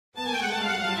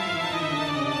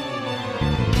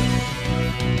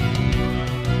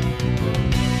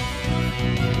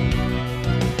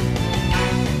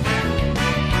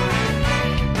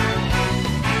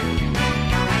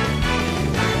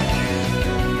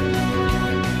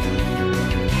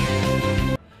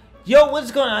Yo,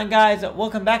 what's going on, guys?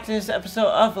 Welcome back to this episode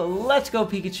of Let's Go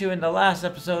Pikachu. In the last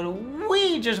episode,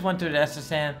 we just went through the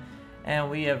SSN and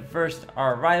we have versed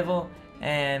our rival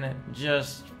and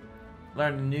just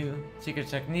learned a new secret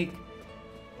technique.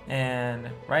 And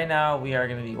right now, we are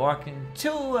going to be walking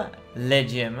to Le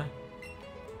Gym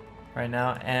right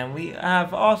now, and we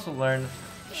have also learned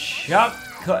chop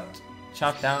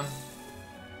down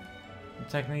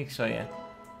technique. So yeah,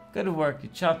 good work. You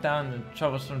chop down the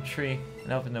troublesome tree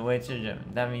and open the way to the gym.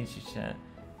 That means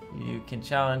you can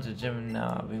challenge the gym, and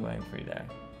now I'll be waiting for you there.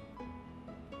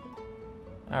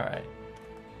 Alright.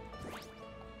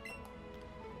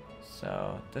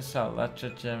 So this is our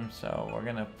electric gym, so we're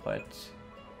gonna put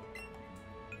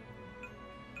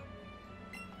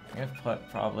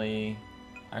probably,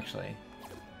 actually,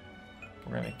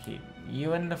 we're gonna keep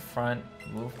you in the front,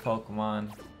 move Pokemon,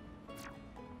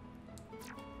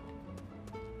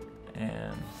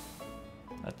 and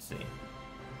let's see.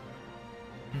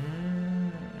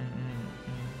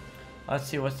 Let's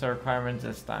see what's the requirements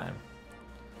this time.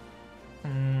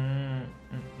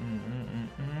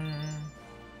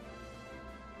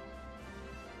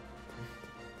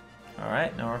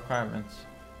 Alright, no requirements.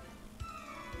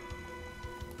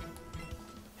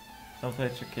 Don't play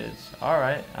with your kids.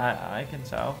 Alright, I can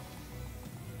tell.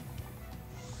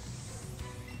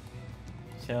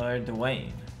 Sailor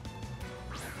Dwayne.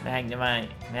 Magnemite.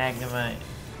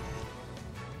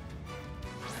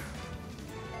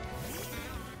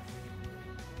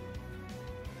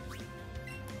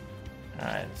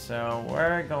 Alright, so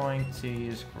we're going to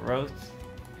use growth.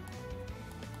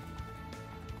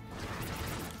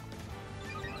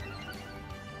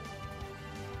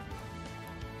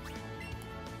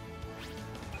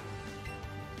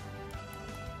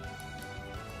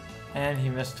 And he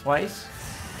missed twice.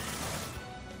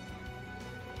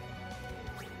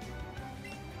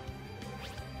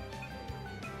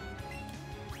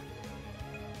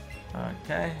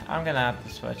 Okay, I'm gonna have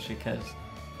to switch because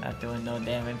not doing no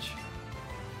damage.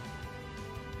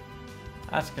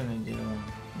 That's gonna do.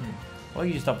 We'll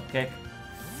use double kick.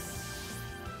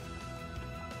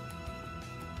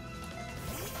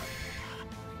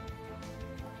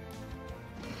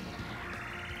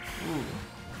 Ooh.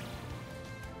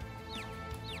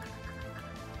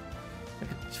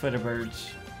 Look at the Twitter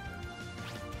birds.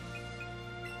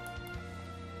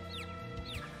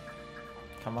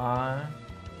 Come on.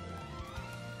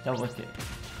 Double kick.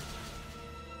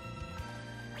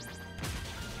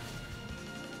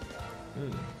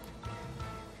 Ooh.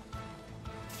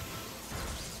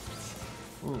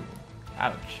 Ooh.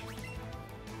 Ouch.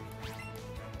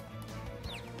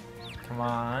 Come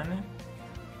on.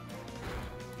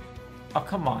 Oh,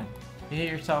 come on. You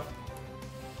hit yourself.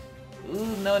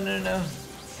 Ooh, no.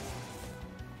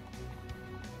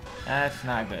 That's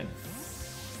not good.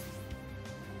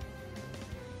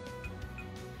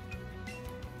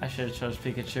 I should have chose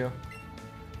Pikachu.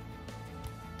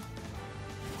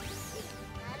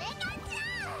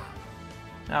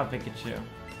 Now Pikachu,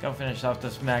 go finish off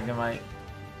this Magnemite.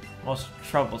 Most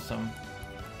troublesome.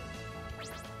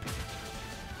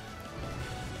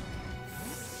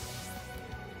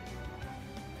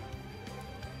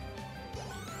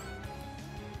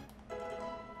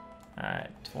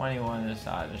 Alright, 21 is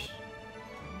Oddish.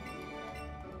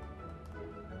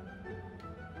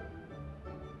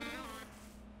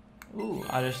 Ooh,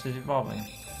 Oddish is evolving.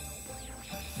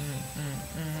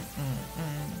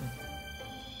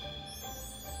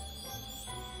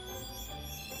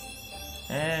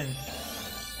 And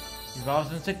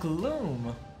evolves into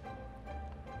Gloom.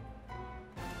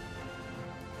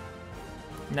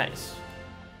 Nice.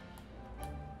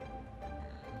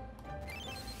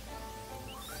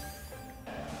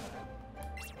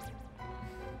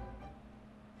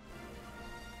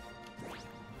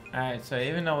 Alright, so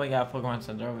even though we got Pokemon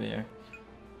Center over here,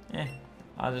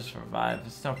 I'll just revive.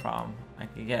 It's no problem. I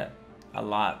could get a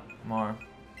lot more.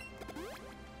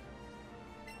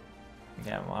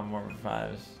 Get a lot more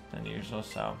revives than usual,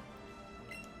 so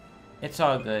it's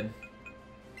all good.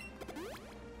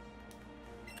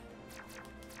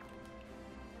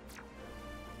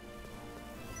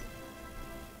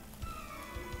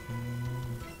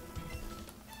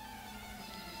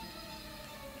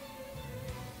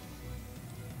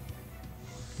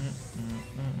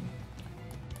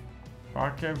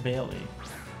 Parker Bailey.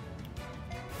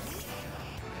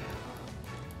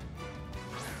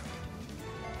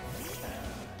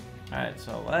 Alright,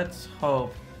 so let's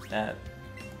hope that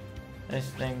this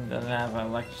thing doesn't have an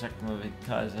electric move,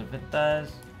 because if it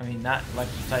does, I mean not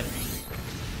electric type.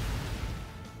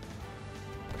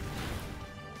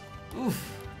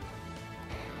 Oof.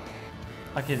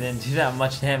 Lucky it didn't do that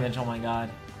much damage, oh my god.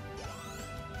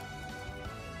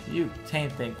 You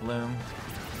tanked it, Gloom.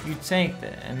 You tanked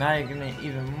it, and now you're gonna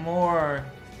even more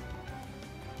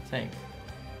tank.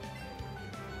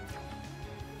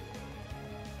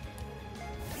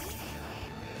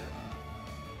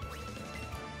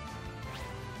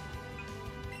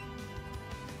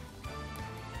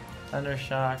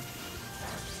 Thundershock.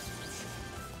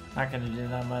 Not gonna do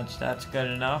that much. That's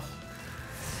good enough.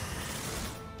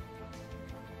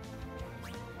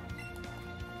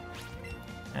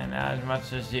 And not as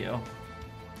much as you.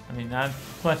 I mean, not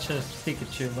as much as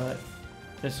Pikachu, but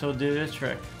this will do the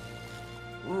trick.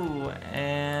 Ooh,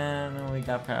 and we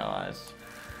got paralyzed.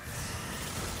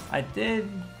 I did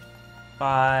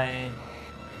buy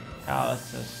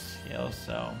Callus's heal,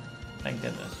 so thank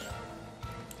goodness.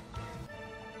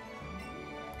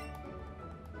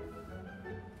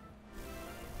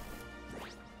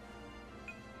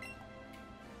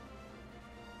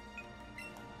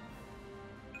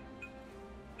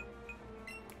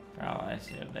 Paralyzed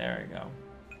here, there we go.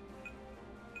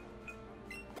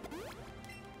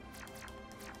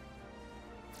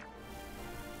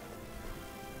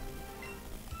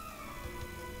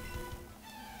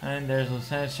 And there's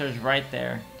Lieutenant Surge right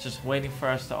there, just waiting for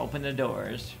us to open the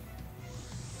doors.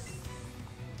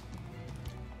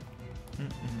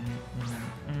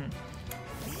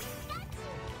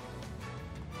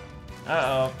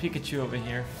 Uh-oh, Pikachu over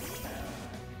here.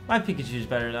 My Pikachu's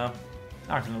better though,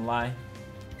 not gonna lie.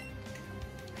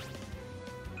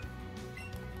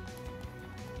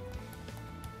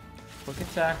 Quick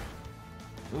attack.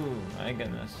 Ooh, my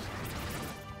goodness.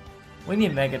 We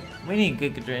need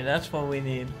Giga Drain, that's what we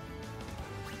need.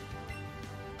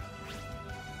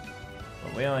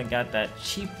 But we only got that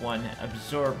cheap one,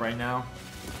 Absorb, right now.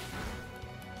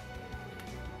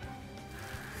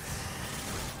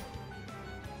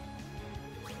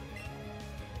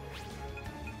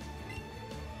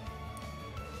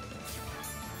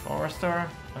 Full restore?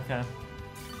 Okay.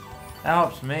 That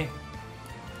helps me.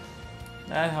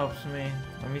 That helps me.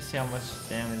 Let me see how much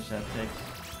damage that takes.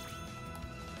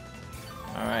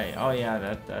 Alright, oh yeah,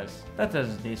 that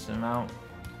does a decent amount.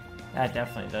 That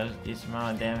definitely does a decent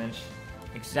amount of damage.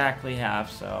 Exactly half,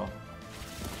 so.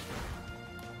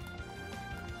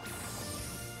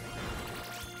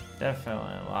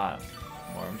 Definitely a lot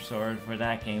more absorbed where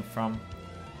that came from.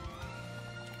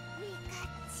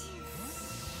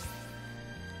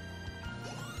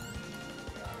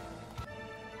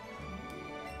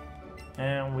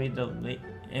 And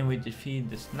we defeat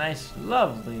this nice,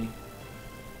 lovely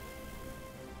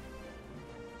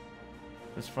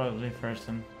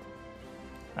person.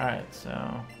 Alright,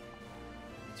 so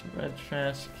it's a red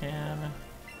trash can.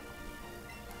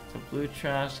 It's a blue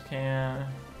trash can.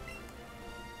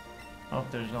 Oh,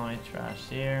 there's only trash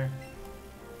here.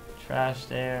 Trash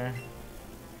there.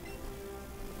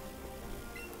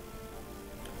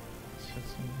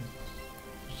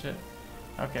 Shit.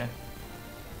 Okay.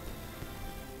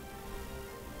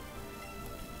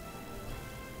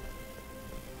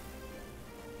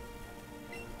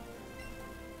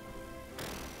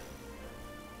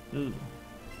 Ooh.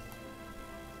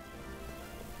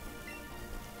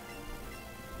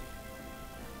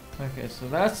 Okay, so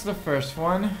that's the first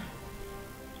one.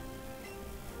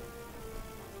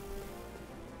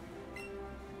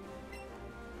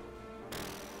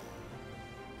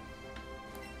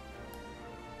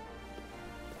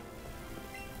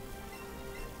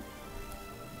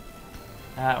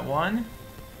 That one.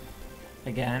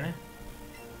 Again.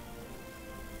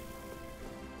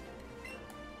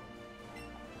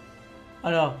 Oh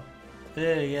no, I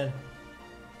did it again.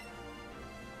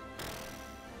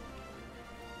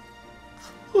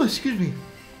 Oh, excuse me.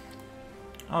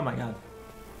 Oh my god.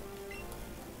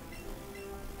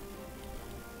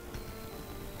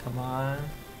 Come on.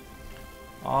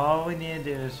 All we need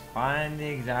to do is find the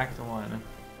exact one.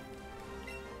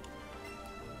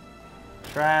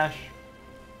 Trash.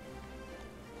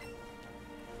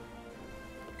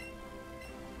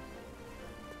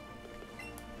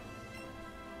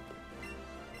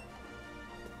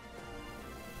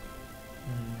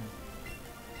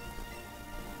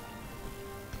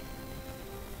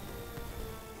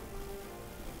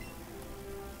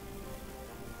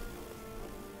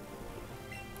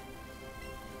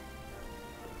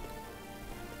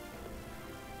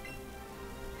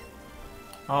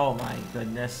 Oh my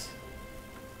goodness.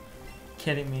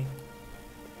 Kidding me.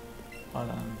 Hold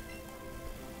on.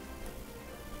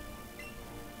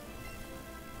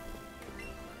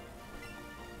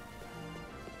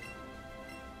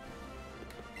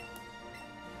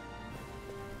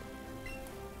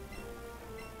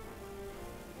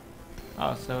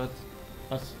 Oh, so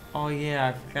it's oh yeah,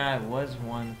 I forgot it was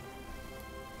one.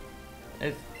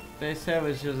 they said it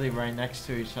was usually right next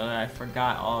to each other. I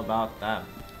forgot all about that.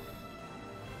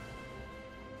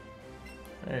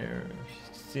 There,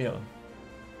 steel.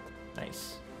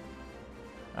 Nice.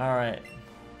 Alright.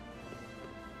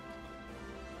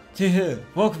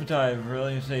 Welcome to I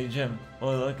really say gym.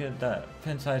 Well, look at that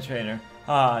pinside trainer.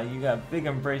 Ah, you got big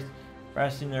embrace,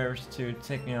 brassy nerves to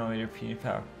take me on with your puny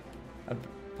power. A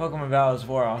Pokemon battle is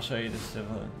war. I'll show you this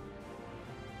civilian.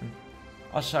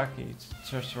 I'll shock you.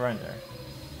 Just surrender.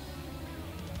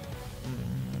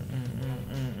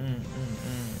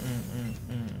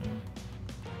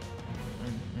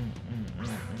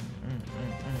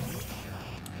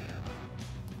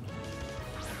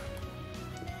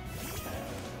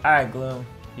 Alright, Gloom.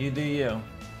 You do you.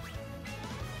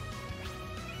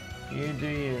 You do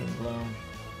you, Gloom.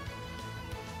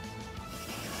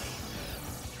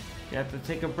 You have to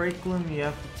take a break, Gloom. You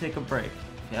have to take a break.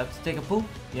 If you have to take a poop,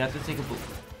 you have to take a poop.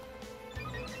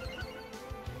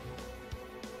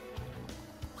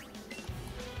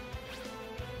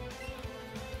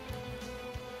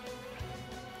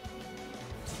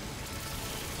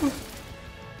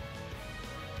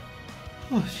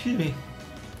 Oh, excuse me.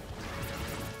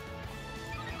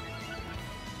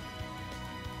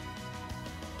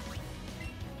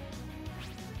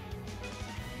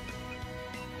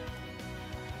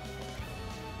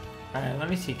 Alright, let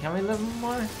me see. Can we live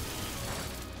more?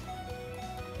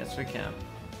 Yes, we can.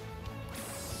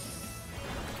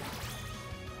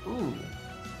 Ooh.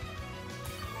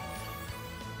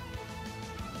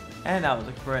 And that was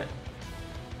a crit.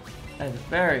 That is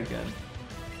very good.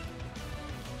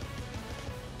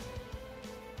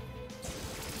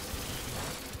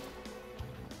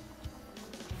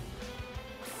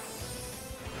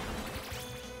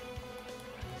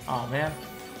 Oh man,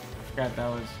 I forgot that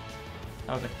was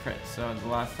a crit, so the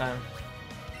last time.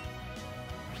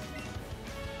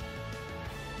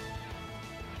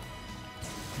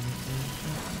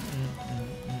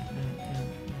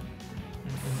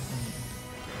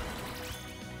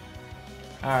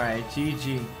 Alright,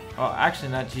 GG. Oh, actually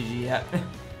not GG yet.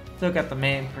 Still got the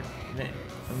main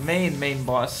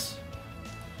boss.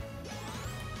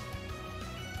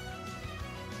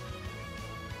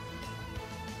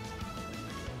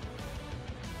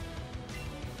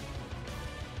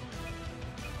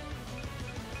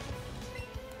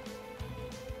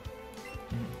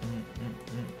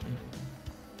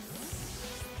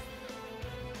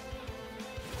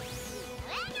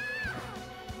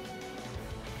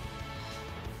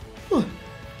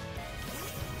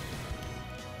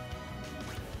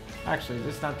 Actually,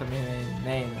 this is not the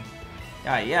main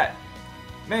guy yet.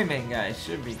 Main guy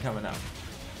should be coming up.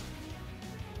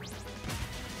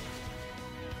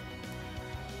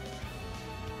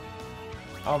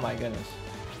 Oh my goodness.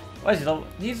 What is he level?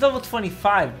 He's level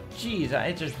 25. Jeez,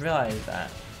 I just realized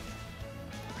that.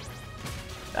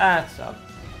 That's a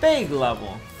big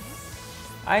level.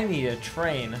 I need a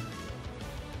train.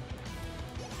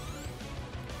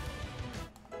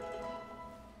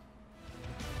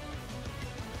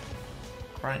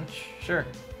 Crunch? Sure.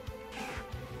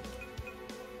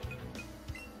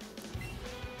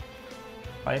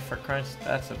 Fight for crunch,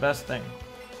 that's the best thing.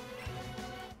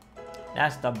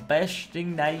 That's the best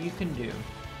thing that you can do.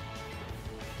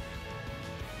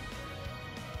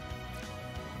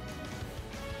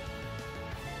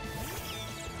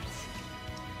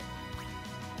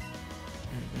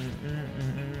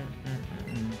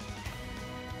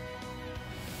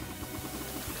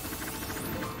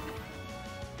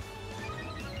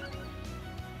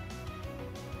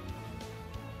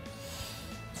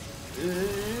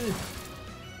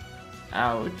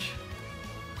 Ouch.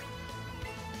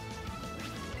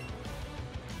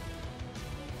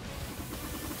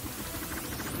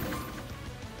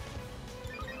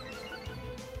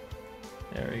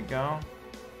 There we go.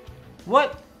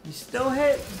 What? You still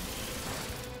hit?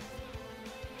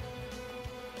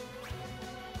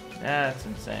 That's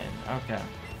insane. Okay.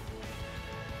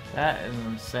 That is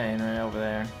insane right over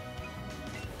there.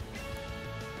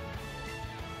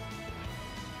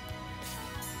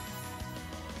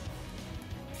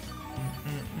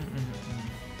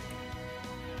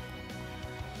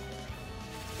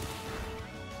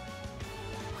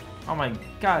 Oh my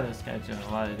god, this guy's doing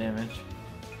a lot of damage.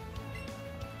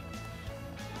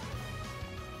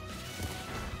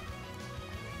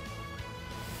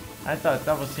 I thought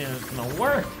double team was gonna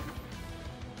work.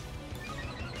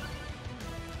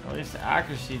 At least the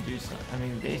accuracy do something. I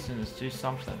mean, basins do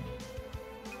something.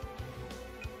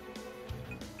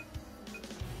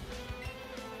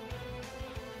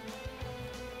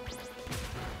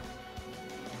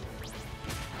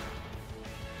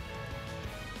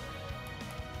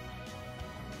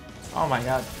 Oh my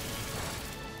god.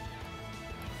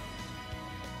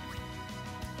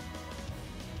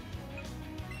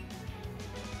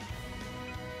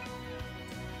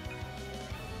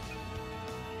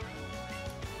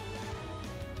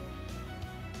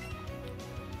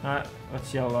 Alright,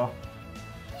 let's YOLO.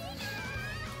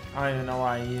 I don't even know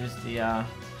why I used the other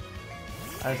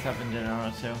stuff in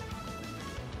general too.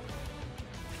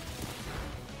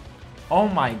 Oh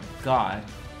my god.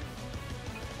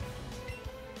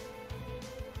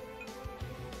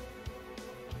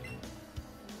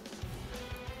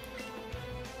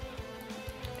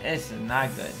 This is not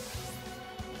good.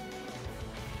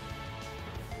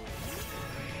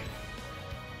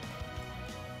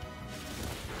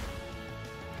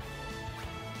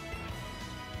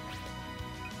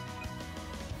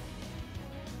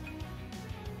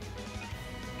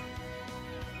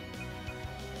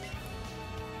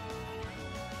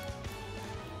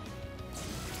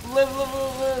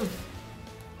 Live.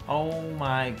 Oh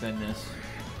my goodness.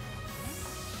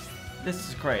 This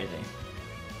is crazy.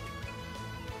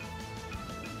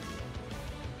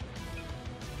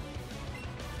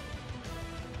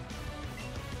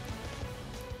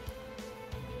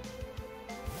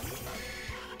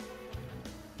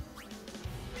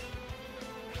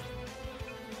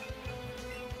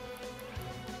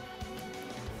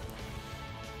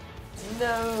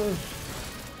 No.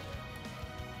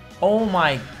 Oh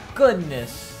my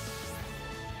goodness.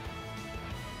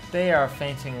 They are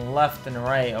fainting left and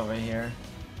right over here.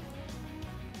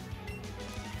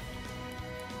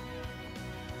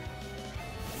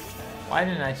 Why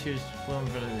didn't I choose Bloom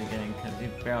for the beginning? Because he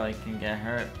barely can get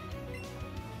hurt.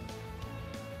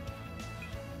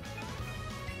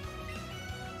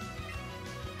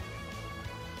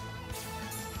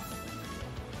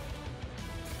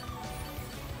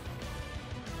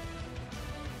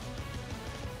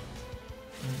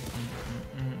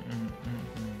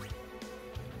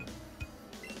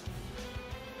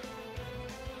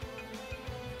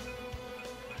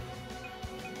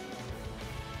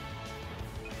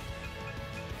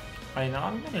 I know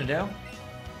I'm gonna do.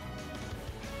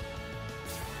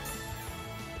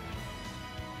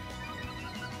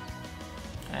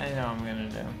 I know I'm gonna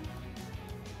do.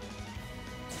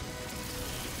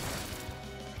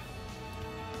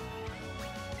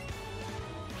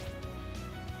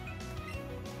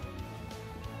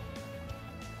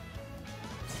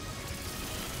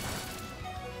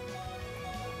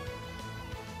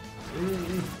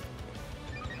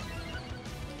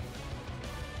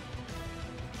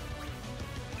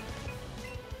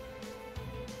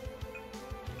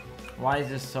 Why is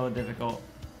this so difficult?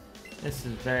 This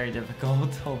is very difficult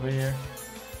over here.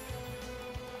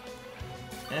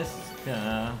 This is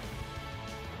gonna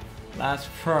last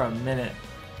for a minute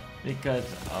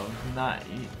because of not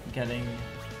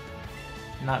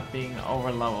being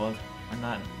over leveled, or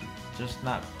not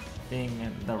being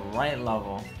at the right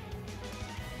level.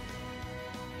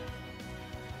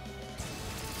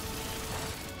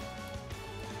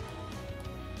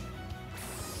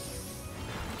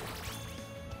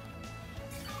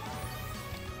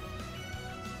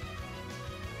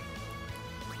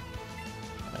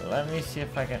 Let me see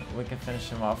if we can finish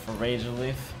him off for Rage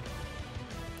Relief.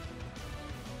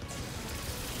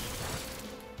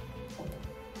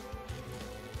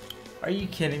 Are you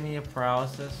kidding me, a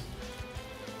paralysis?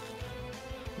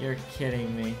 You're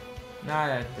kidding me. Not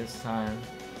at this time.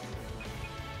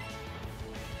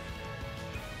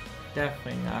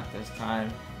 Definitely not this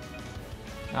time.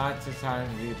 Not the time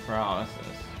to be paralysis.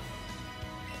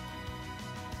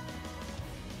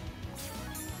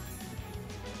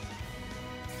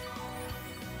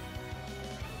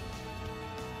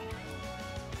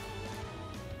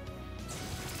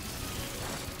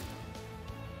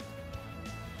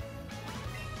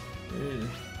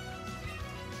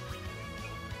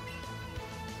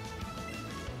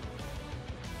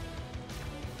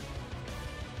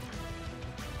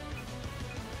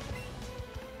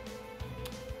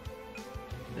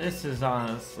 This is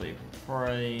honestly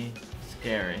pretty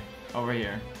scary over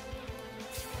here.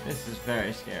 This is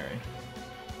very scary.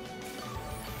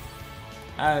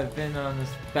 I've been on this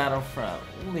battle for at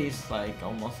least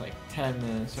almost 10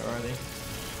 minutes already.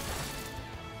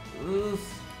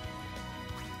 Oof.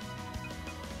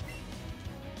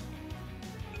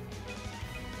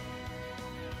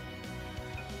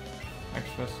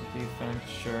 Expressive defense,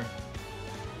 sure.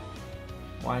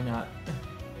 Why not?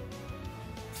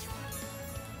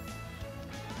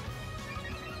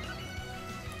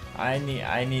 I need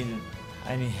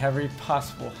every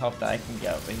possible help that I can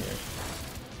get over here.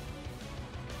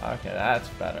 Okay, that's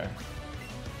better.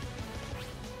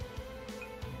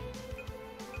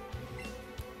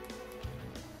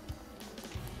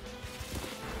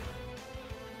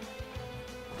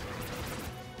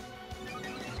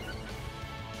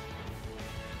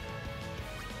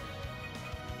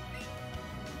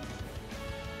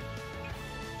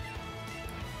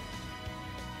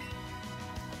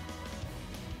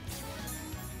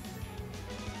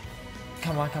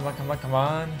 Come on, come on, come on, come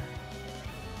on.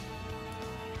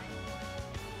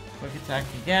 Quick attack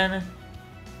again.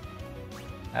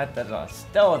 That does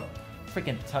still a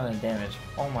freaking ton of damage.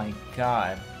 Oh my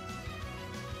god.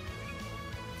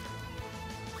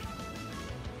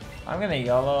 I'm gonna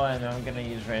YOLO and I'm gonna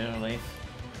use Razor Leaf.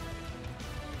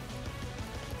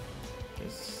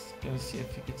 Just gonna see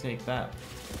if you can take that.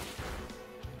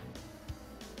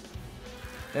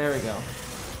 There we go.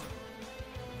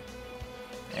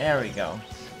 There we go.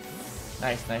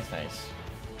 Nice, nice, nice.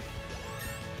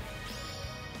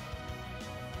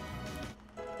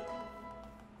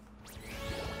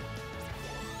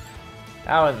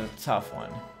 That was a tough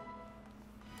one.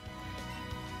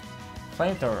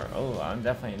 Flamethrower. Oh, I'm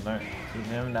definitely learning. Give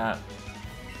him that.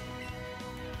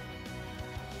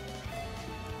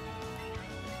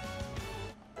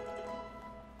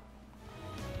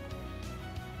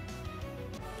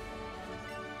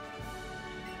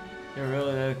 You're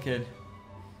really good, kid.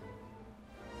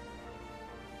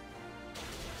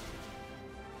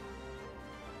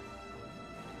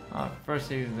 First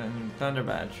season Thunder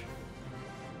Badge.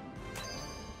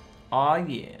 Aw,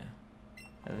 yeah.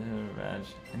 Thunder Badge.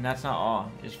 And that's not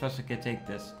all. You're supposed to take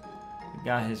this. We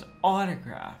got his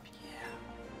autograph. Yeah.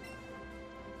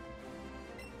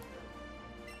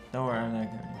 Don't worry, I'm not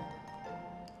gonna.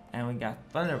 And we got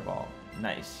Thunderball.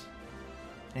 Nice.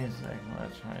 Seems like,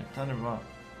 let's try Thunderball.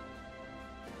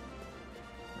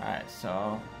 Alright,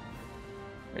 so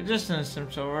we're just gonna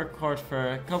so record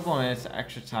for a couple minutes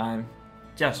extra time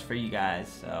just for you guys,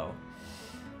 so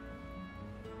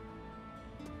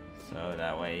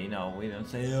that way, you know, we don't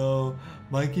say, oh,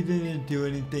 Mikey didn't do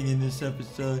anything in this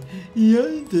episode. He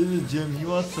went to the gym, he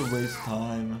wants to waste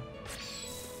time.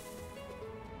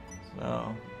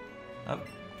 So,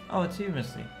 oh, it's you,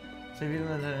 Misty. So if you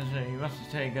learned that, you must be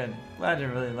very good. Glad you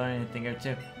really learned anything here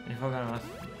too. You forgot about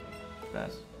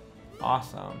best.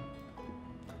 Awesome.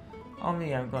 Oh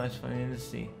me, I'm going swimming in the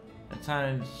sea. The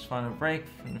time I just want a break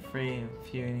from the free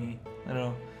puny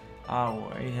little where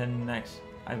are you heading next?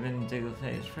 I've been to Diggle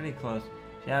City. It's pretty close.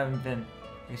 If you haven't been,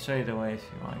 I can show you the way if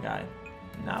you want a guide.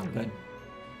 No, I'm good.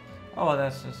 Oh, well,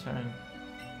 that's just turn.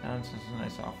 That's just a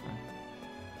nice offer.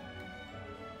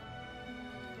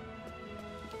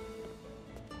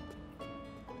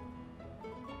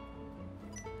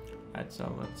 Alright,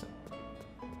 so let's.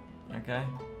 Okay.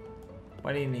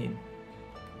 What do you need?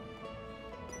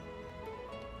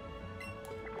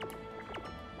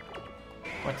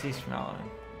 What's he smelling?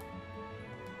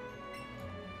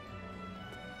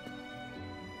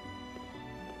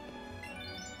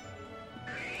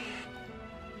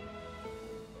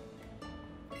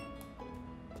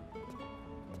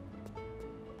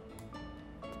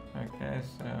 Okay,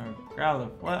 so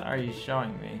Growlithe, what are you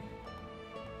showing me?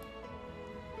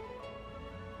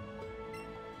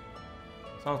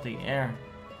 Salty air.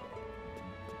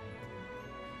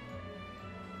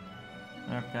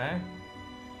 Okay.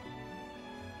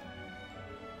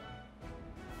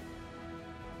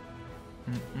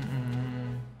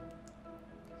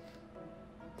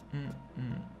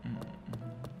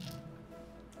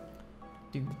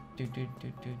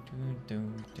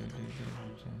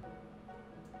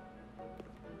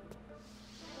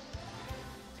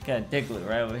 Got a Diglett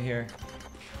right over here.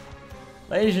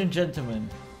 Ladies and gentlemen,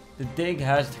 the dig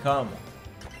has come.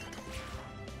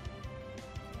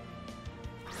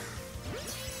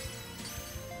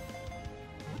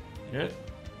 Good.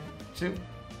 2,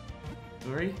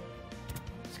 3.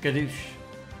 Skadoosh.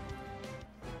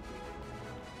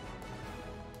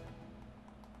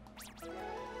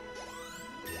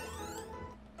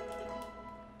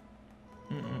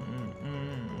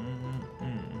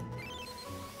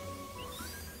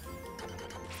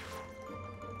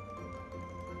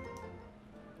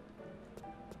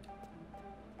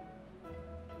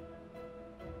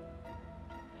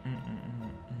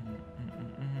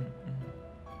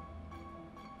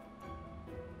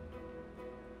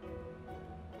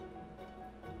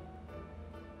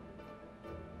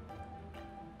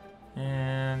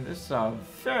 And this is a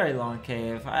very long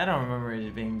cave. I don't remember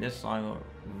it being this long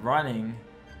running.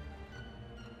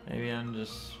 Maybe I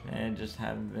just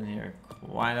haven't been here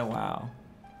quite a while.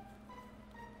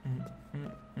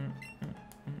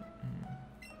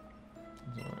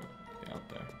 So get out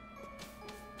there.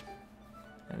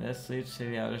 And this leads to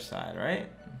the other side, right?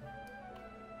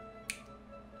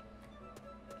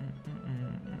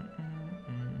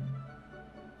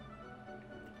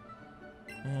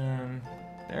 And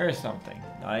there is something.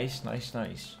 Nice, nice,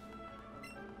 nice.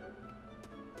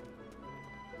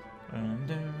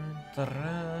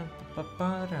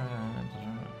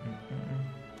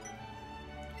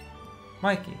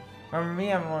 Mikey, Remember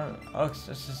me? I'm one of Oak's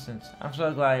assistants. I'm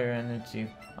so glad you're in it too.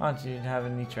 I want you to have a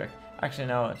neat trick. Actually,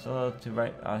 no, it's a little too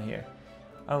bright out here.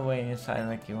 I'll wait inside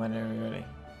like you whenever you're ready.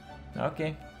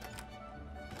 Okay.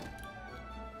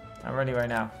 I'm ready right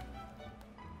now.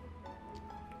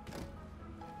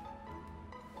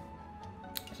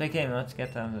 So okay, let's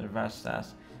get down to the brass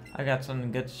tacks. I got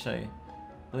something good to show you.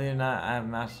 Believe it or not, I have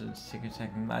mastered the secret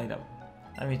technique light up.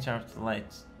 Let me turn off the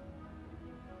lights.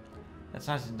 It's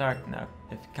not so dark now.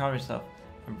 If you calm yourself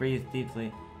and breathe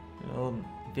deeply, you'll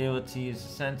be able to use the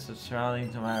sense of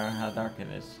surroundings no matter how dark it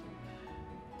is.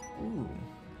 Ooh.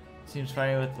 Seems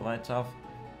funny with the lights off.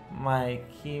 My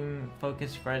keen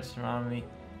focus spreads around me.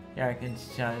 Yeah, I can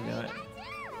teach you how to do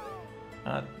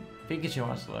it. Pikachu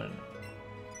wants to learn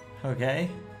it. Okay.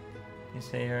 You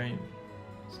say you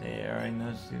already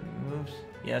knows the moves?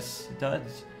 Yes, it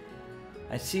does.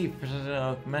 I see, Professor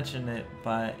Oak mentioned it,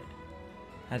 but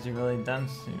has he really done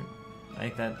something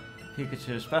like that?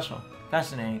 Pikachu is special.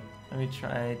 Fascinating. Let me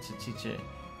try to teach it.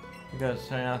 Here goes,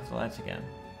 turning off the lights again.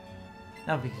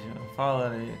 Now Pikachu, follow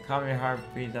it. Calm your heart,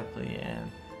 breathe deeply, and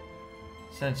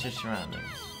sense your surroundings.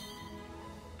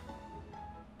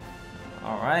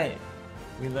 Alright.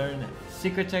 We learned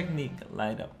secret technique,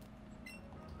 light up.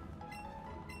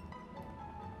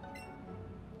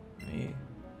 Me.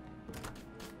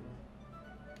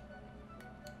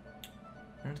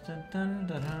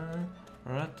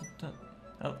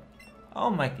 Oh,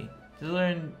 Mikey. Did you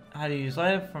learn how to use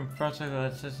light up from Professor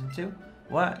Assistant 2?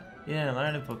 What? You didn't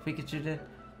learn it, but Pikachu did?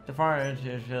 The farmer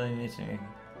is really amazing.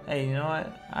 Hey, you know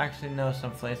what? I actually know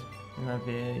some place you might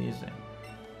be able to use it.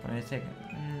 Want me to take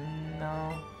it?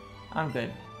 No. I'm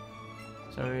good.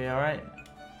 So are we alright?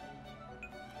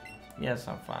 Yes,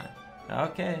 I'm fine.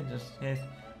 Okay, just in case.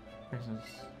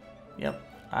 Yep,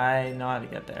 I know how to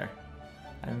get there.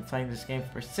 I've been playing this game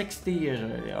for 60 years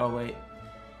already. Oh wait.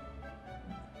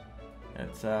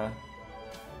 It's I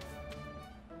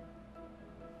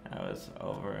was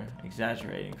over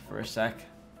exaggerating for a sec.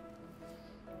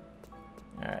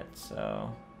 Alright,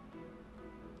 so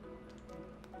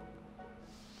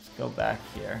let's go back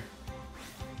here.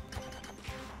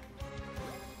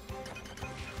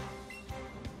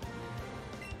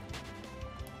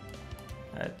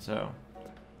 Alright, so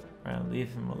we're gonna leave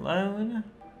him alone.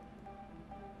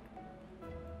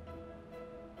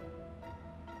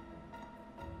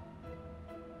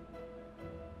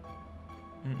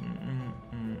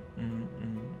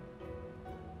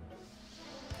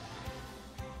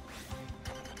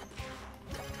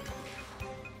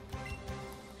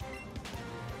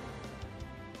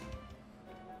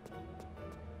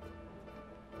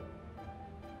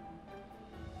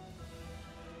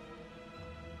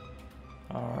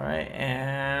 Alright,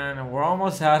 and we're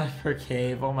almost out of her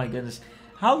cave. Oh my goodness.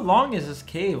 How long is this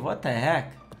cave? What the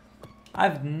heck?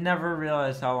 I've never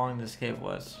realized how long this cave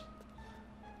was.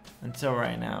 Until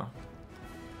right now.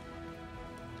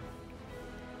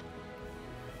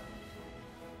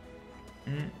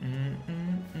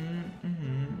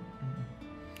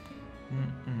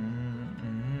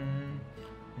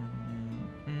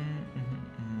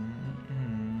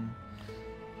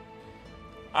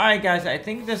 Alright guys, I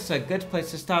think this is a good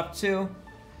place to stop too.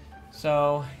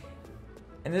 So,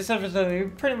 in this episode, we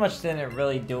pretty much didn't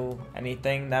really do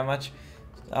anything that much.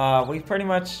 We pretty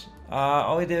much,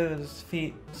 all we did was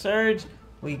defeat Surge.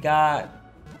 We got,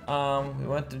 we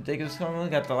went to Diggers Corner, we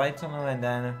got the lights on them, and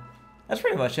then that's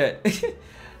pretty much it.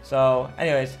 So,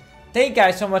 anyways, thank you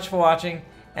guys so much for watching,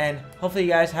 and hopefully you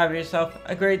guys have yourself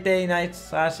a great day, night,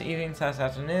 / evening, /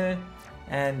 afternoon,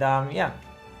 and yeah.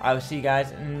 I will see you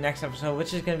guys in the next episode,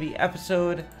 which is going to be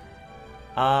episode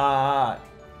 10.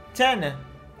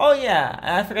 Oh yeah,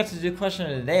 and I forgot to do question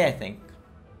of the day, I think.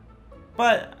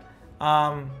 But,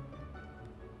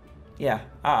 yeah,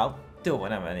 I'll do it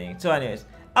when I'm editing. So anyways,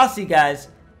 I'll see you guys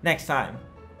next time.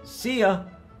 See ya.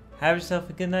 Have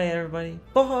yourself a good night, everybody.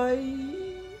 Bye.